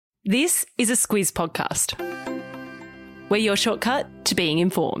This is a Squiz podcast. We're your shortcut to being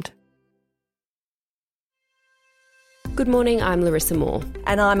informed. Good morning, I'm Larissa Moore.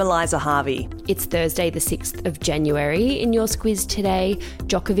 And I'm Eliza Harvey. It's Thursday the 6th of January. In your Squiz today,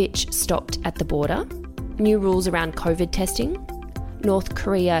 Djokovic stopped at the border, new rules around COVID testing, North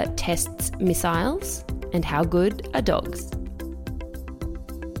Korea tests missiles, and how good are dogs?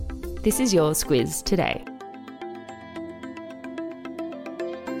 This is your Squiz today.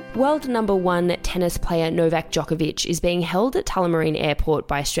 World number one tennis player Novak Djokovic is being held at Tullamarine Airport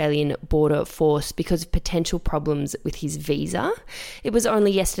by Australian Border Force because of potential problems with his visa. It was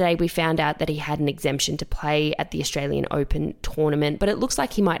only yesterday we found out that he had an exemption to play at the Australian Open tournament, but it looks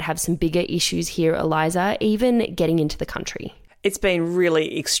like he might have some bigger issues here, Eliza, even getting into the country. It's been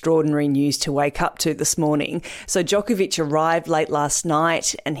really extraordinary news to wake up to this morning. So Djokovic arrived late last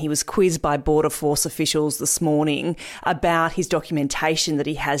night and he was quizzed by Border Force officials this morning about his documentation that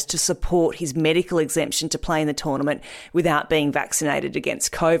he has to support his medical exemption to play in the tournament without being vaccinated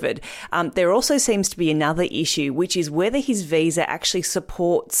against COVID. There also seems to be another issue, which is whether his visa actually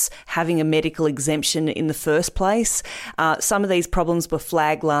supports having a medical exemption in the first place. Some of these problems were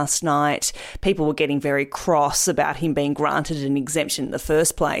flagged last night. People were getting very cross about him being granted an exemption in the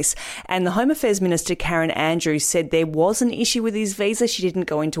first place. And the Home Affairs Minister, Karen Andrews, said there was an issue with his visa. She didn't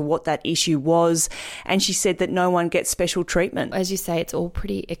go into what that issue was. And she said that no one gets special treatment. As you say, it's all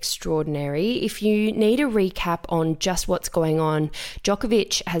pretty extraordinary. If you need a recap on just what's going on,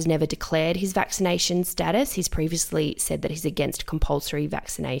 Djokovic has never declared his vaccination status. He's previously said that he's against compulsory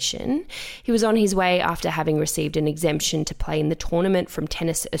vaccination. He was on his way after having received an exemption to play in the tournament from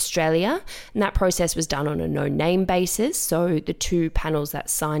Tennis Australia. And that process was done on a no-name basis. So the two panels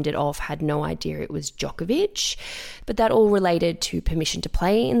that signed it off had no idea it was Djokovic, but that all related to permission to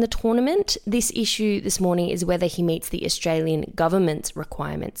play in the tournament. This issue this morning is whether he meets the Australian government's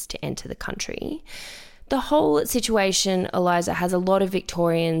requirements to enter the country. The whole situation, Eliza, has a lot of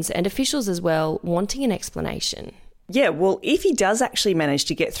Victorians and officials as well wanting an explanation. Yeah, well, if he does actually manage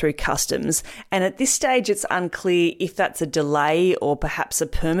to get through customs, and at this stage it's unclear if that's a delay or perhaps a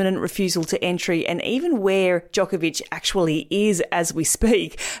permanent refusal to entry, and even where Djokovic actually is as we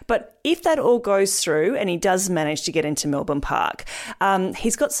speak. But if that all goes through and he does manage to get into Melbourne Park,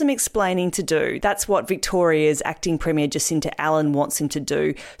 he's got some explaining to do. That's what Victoria's acting Premier Jacinta Allen wants him to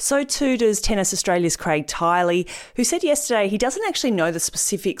do. So too does Tennis Australia's Craig Tiley, who said yesterday he doesn't actually know the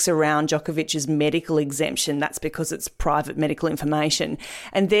specifics around Djokovic's medical exemption. That's because it's private medical information,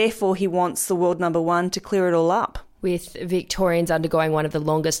 and therefore he wants the world number one to clear it all up. With Victorians undergoing one of the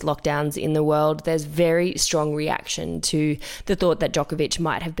longest lockdowns in the world, there's very strong reaction to the thought that Djokovic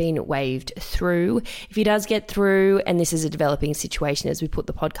might have been waved through. If he does get through, and this is a developing situation as we put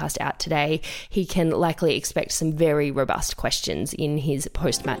the podcast out today, he can likely expect some very robust questions in his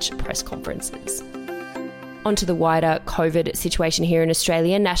post-match press conferences. Onto the wider COVID situation here in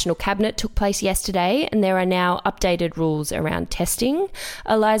Australia. National Cabinet took place yesterday and there are now updated rules around testing.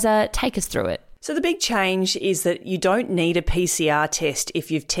 Eliza, take us through it. So the big change is that you don't need a PCR test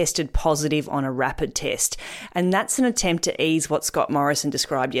if you've tested positive on a rapid test. And that's an attempt to ease what Scott Morrison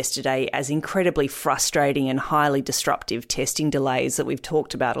described yesterday as incredibly frustrating and highly disruptive testing delays that we've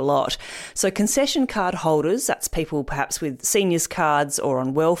talked about a lot. So concession card holders, that's people perhaps with seniors cards or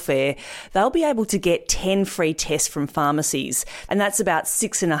on welfare, they'll be able to get 10 free tests from pharmacies. And that's about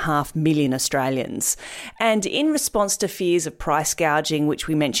 6.5 million Australians. And in response to fears of price gouging, which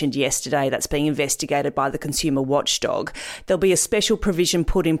we mentioned yesterday, that's being investigated by the consumer watchdog, there'll be a special provision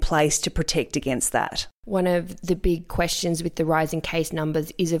put in place to protect against that. One of the big questions with the rising case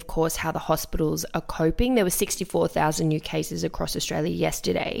numbers is, of course, how the hospitals are coping. There were 64,000 new cases across Australia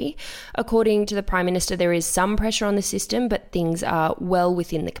yesterday. According to the Prime Minister, there is some pressure on the system, but things are well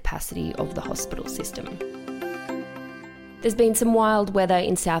within the capacity of the hospital system. There's been some wild weather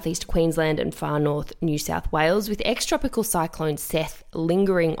in southeast Queensland and far north New South Wales, with ex-tropical cyclone Seth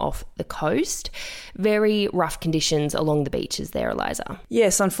lingering off the coast. Very rough conditions along the beaches there, Eliza.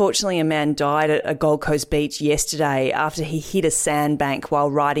 Yes, unfortunately a man died at a Gold Coast beach yesterday after he hit a sandbank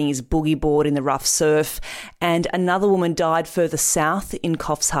while riding his boogie board in the rough surf, and another woman died further south in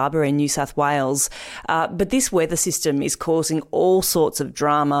Coffs Harbour in New South Wales. But this weather system is causing all sorts of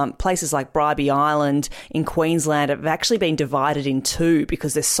drama. Places like Bribie Island in Queensland have actually been divided in two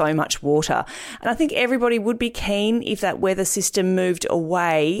because there's so much water. And I think everybody would be keen if that weather system moved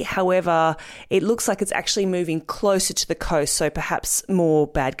away. However, it looks like it's actually moving closer to the coast, so perhaps more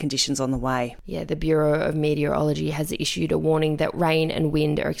bad conditions on the way. Yeah, the Bureau of Meteorology has issued a warning that rain and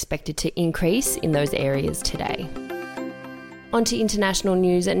wind are expected to increase in those areas today. On to international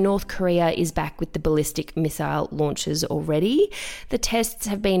news. North Korea is back with the ballistic missile launches already. The tests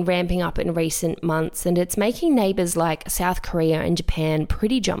have been ramping up in recent months, and it's making neighbours like South Korea and Japan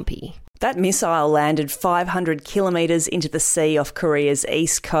pretty jumpy. That missile landed 500 kilometres into the sea off Korea's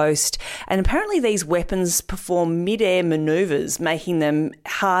east coast, and apparently these weapons perform mid-air manoeuvres, making them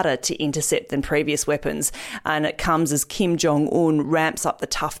harder to intercept than previous weapons. And it comes as Kim Jong-un ramps up the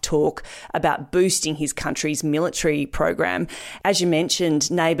tough talk about boosting his country's military program. As you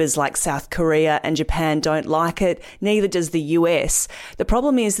mentioned, neighbours like South Korea and Japan don't like it, neither does the US. The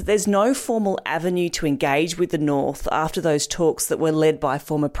problem is that there's no formal avenue to engage with the North after those talks that were led by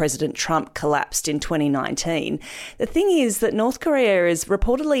former President Trump collapsed in 2019. The thing is that North Korea has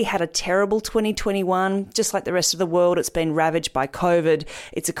reportedly had a terrible 2021. Just like the rest of the world, it's been ravaged by COVID.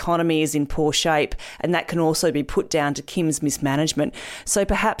 Its economy is in poor shape, and that can also be put down to Kim's mismanagement. So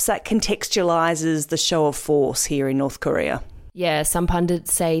perhaps that contextualises the show of force here in North Korea. Yeah, some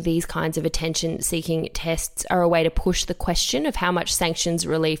pundits say these kinds of attention-seeking tests are a way to push the question of how much sanctions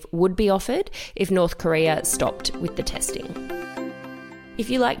relief would be offered if North Korea stopped with the testing. If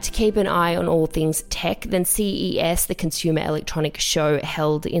you like to keep an eye on all things tech, then CES, the Consumer Electronics Show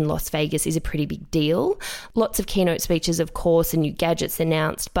held in Las Vegas, is a pretty big deal. Lots of keynote speeches, of course, and new gadgets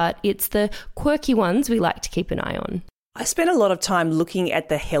announced, but it's the quirky ones we like to keep an eye on. I spent a lot of time looking at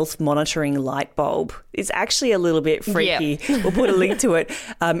the health monitoring light bulb. It's actually a little bit freaky. Yep. We'll put a link to it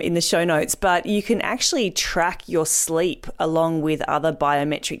in the show notes. But you can actually track your sleep along with other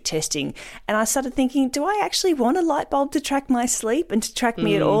biometric testing. And I started thinking, do I actually want a light bulb to track my sleep and to track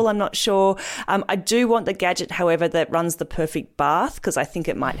me at all? I'm not sure. I do want the gadget, however, that runs the perfect bath, because I think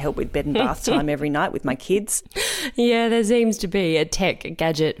it might help with bed and bath time every night with my kids. Yeah, there seems to be a tech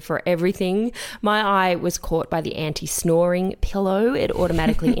gadget for everything. My eye was caught by the anti-snoring pillow. It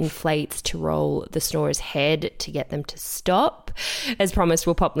automatically inflates to roll the snorer's head to get them to stop. As promised,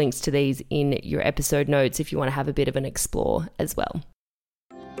 we'll pop links to these in your episode notes if you want to have a bit of an explore as well.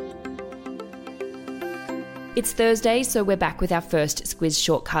 It's Thursday, so we're back with our first Squiz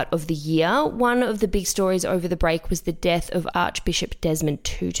shortcut of the year. One of the big stories over the break was the death of Archbishop Desmond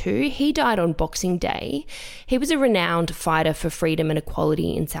Tutu. He died on Boxing Day. He was a renowned fighter for freedom and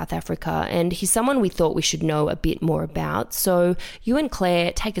equality in South Africa, and he's someone we thought we should know a bit more about. So you and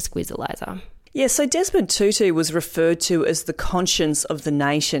Claire, take a squiz, Eliza. Yeah, so Desmond Tutu was referred to as the conscience of the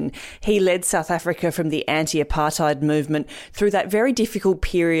nation. He led South Africa from the anti-apartheid movement through that very difficult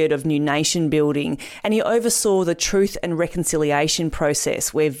period of new nation building, and he oversaw the truth and reconciliation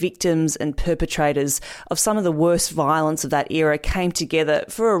process where victims and perpetrators of some of the worst violence of that era came together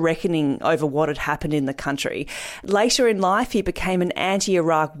for a reckoning over what had happened in the country. Later in life, he became an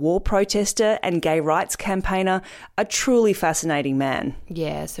anti-Iraq war protester and gay rights campaigner, a truly fascinating man.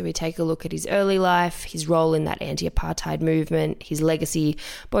 Yeah, so we take a look at his early life, his role in that anti-apartheid movement, his legacy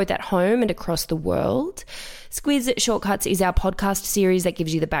both at home and across the world. Squiz Shortcuts is our podcast series that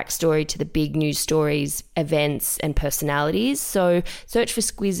gives you the backstory to the big news stories, events and personalities. So search for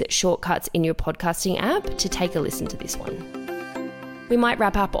Squiz Shortcuts in your podcasting app to take a listen to this one. We might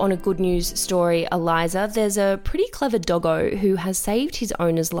wrap up on a good news story, Eliza. There's a pretty clever doggo who has saved his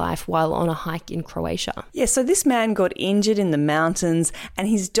owner's life while on a hike in Croatia. Yeah, so this man got injured in the mountains and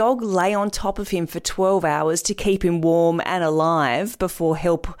his dog lay on top of him for 12 hours to keep him warm and alive before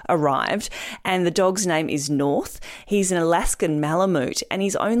help arrived. And the dog's name is North. He's an Alaskan Malamute and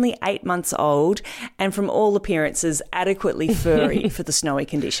he's only 8 months old and from all appearances adequately furry for the snowy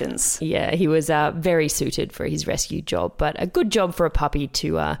conditions. Yeah, he was very suited for his rescue job, but a good job for a puppy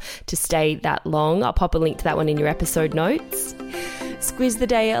to stay that long. I'll pop a link to that one in your episode notes. Squiz the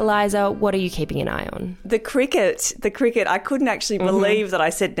day, Eliza. What are you keeping an eye on? The cricket. I couldn't actually believe that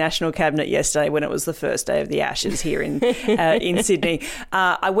I said National Cabinet yesterday when it was the first day of the Ashes here in Sydney.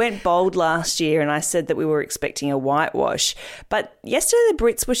 I went bold last year and I said that we were expecting a whitewash. But yesterday the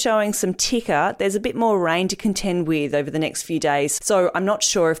Brits were showing some ticker. There's a bit more rain to contend with over the next few days. So I'm not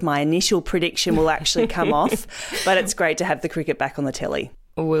sure if my initial prediction will actually come off, but it's great to have the cricket back on the telly.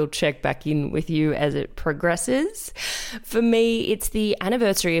 We'll check back in with you as it progresses. For me, it's the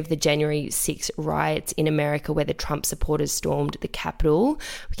anniversary of the January 6 riots in America where the Trump supporters stormed the Capitol.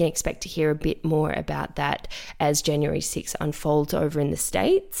 We can expect to hear a bit more about that as January 6 unfolds over in the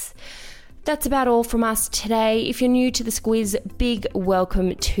States. That's about all from us today. If you're new to the Squiz, big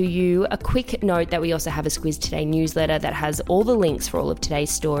welcome to you. A quick note that we also have a Squiz Today newsletter that has all the links for all of today's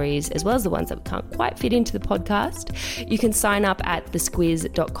stories, as well as the ones that can't quite fit into the podcast. You can sign up at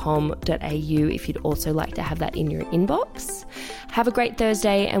thesquiz.com.au if you'd also like to have that in your inbox. Have a great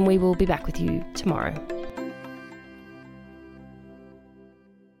Thursday, and we will be back with you tomorrow.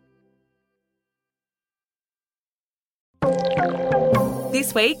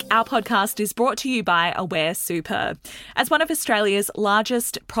 This week, our podcast is brought to you by Aware Super. As one of Australia's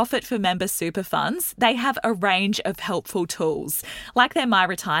largest profit-for-member super funds, they have a range of helpful tools, like their My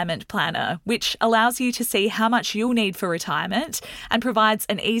Retirement Planner, which allows you to see how much you'll need for retirement and provides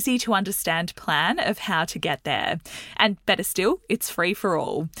an easy-to-understand plan of how to get there. And better still, it's free for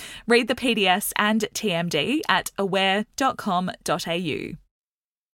all. Read the PDS and TMD at aware.com.au.